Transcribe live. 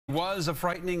Was a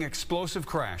frightening explosive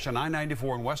crash on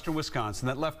I-94 in western Wisconsin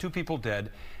that left 2 people dead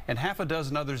and half a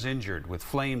dozen others injured, with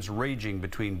flames raging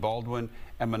between Baldwin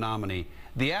and Menominee.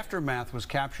 The aftermath was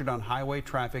captured on highway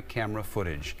traffic camera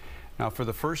footage. Now, for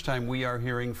the first time, we are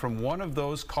hearing from one of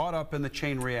those caught up in the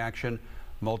chain reaction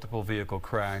multiple vehicle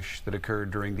crash that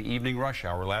occurred during the evening rush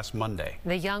hour last Monday.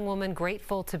 The young woman,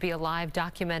 grateful to be alive,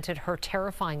 documented her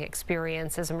terrifying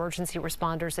experience as emergency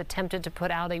responders attempted to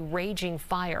put out a raging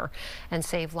fire and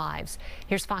save lives.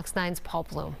 Here's Fox 9's Paul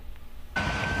Bloom.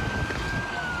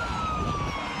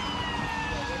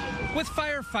 With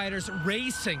firefighters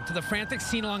racing to the frantic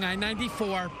scene along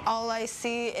I-94. All I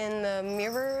see in the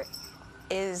mirror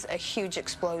is a huge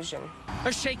explosion.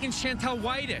 A shaken Chantel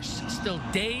Whitish, still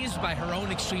dazed by her own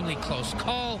extremely close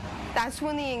call. That's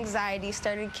when the anxiety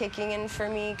started kicking in for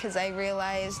me, because I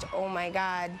realized, oh my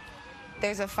God,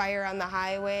 there's a fire on the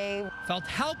highway. Felt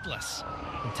helpless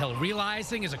until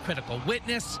realizing, as a critical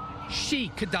witness, she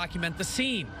could document the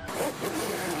scene.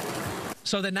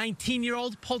 So the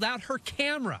 19-year-old pulled out her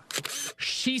camera.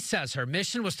 She says her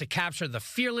mission was to capture the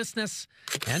fearlessness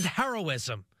and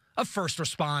heroism of first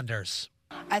responders.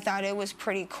 I thought it was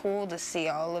pretty cool to see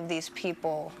all of these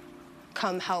people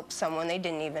come help someone they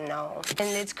didn't even know. And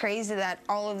it's crazy that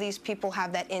all of these people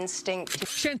have that instinct.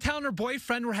 Chantel and her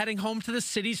boyfriend were heading home to the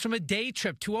cities from a day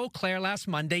trip to Eau Claire last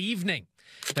Monday evening.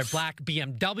 Their black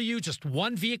BMW just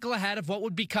one vehicle ahead of what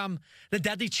would become the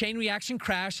deadly chain reaction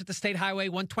crash at the State Highway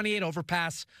 128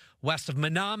 overpass west of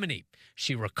Menominee.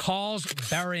 She recalls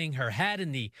burying her head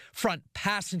in the front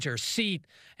passenger seat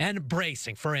and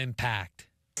bracing for impact.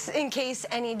 In case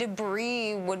any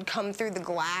debris would come through the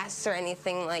glass or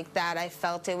anything like that, I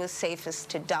felt it was safest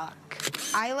to duck.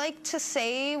 I like to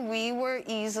say we were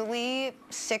easily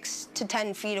 6 to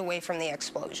 10 feet away from the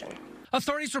explosion.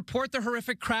 Authorities report the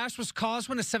horrific crash was caused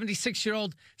when a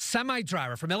 76-year-old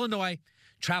semi-driver from Illinois,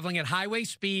 traveling at highway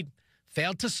speed,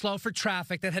 failed to slow for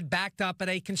traffic that had backed up at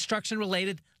a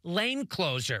construction-related lane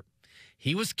closure.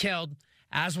 He was killed,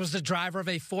 as was the driver of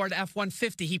a Ford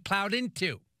F-150 he plowed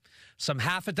into. Some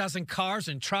half a dozen cars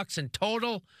and trucks in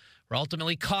total were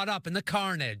ultimately caught up in the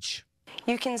carnage.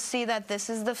 You can see that this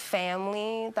is the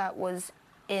family that was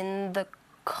in the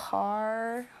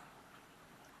car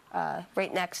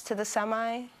right next to the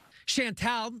semi.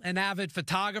 Chantel, an avid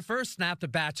photographer, snapped a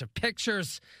batch of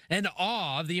pictures in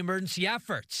awe of the emergency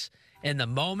efforts. In the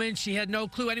moment, she had no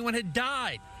clue anyone had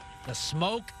died. The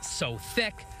smoke so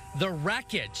thick, the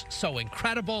wreckage so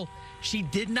incredible, she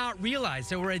did not realize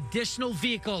there were additional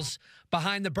vehicles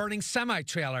behind the burning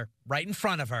semi-trailer right in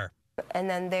front of her. And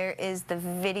then there is the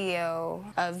video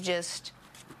of just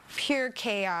pure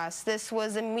chaos. This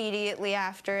was immediately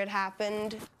after it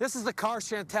happened. This is the car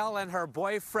Chantel and her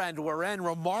boyfriend were in,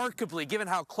 remarkably, given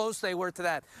how close they were to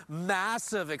that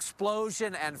massive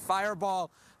explosion and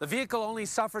fireball. The vehicle only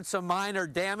suffered some minor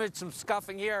damage, some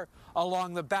scuffing here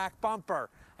along the back bumper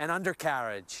and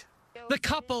undercarriage. The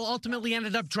couple ultimately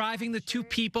ended up driving the 2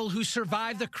 people who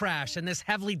survived the crash in this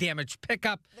heavily damaged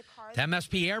pickup to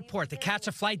MSP Airport to catch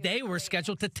a flight they were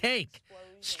scheduled to take.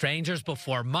 Strangers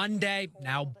before Monday,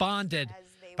 now bonded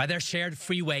by their shared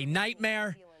freeway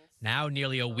nightmare. Now,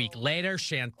 nearly a week later,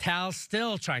 Chantel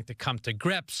still trying to come to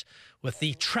grips with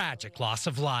the tragic loss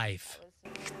of life.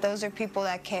 Those are people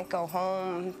that can't go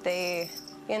home. They,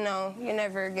 you're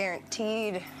never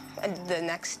guaranteed the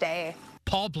next day.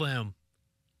 Paul Bloom,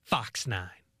 Fox 9.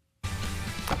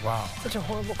 Wow. Such a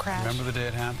horrible crash. Remember the day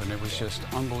it happened? It was just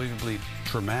unbelievably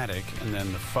traumatic, and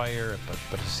then the fire,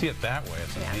 but to see it that way,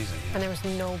 it's amazing. And there was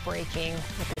no braking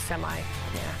with the semi.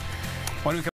 Yeah. Why don't we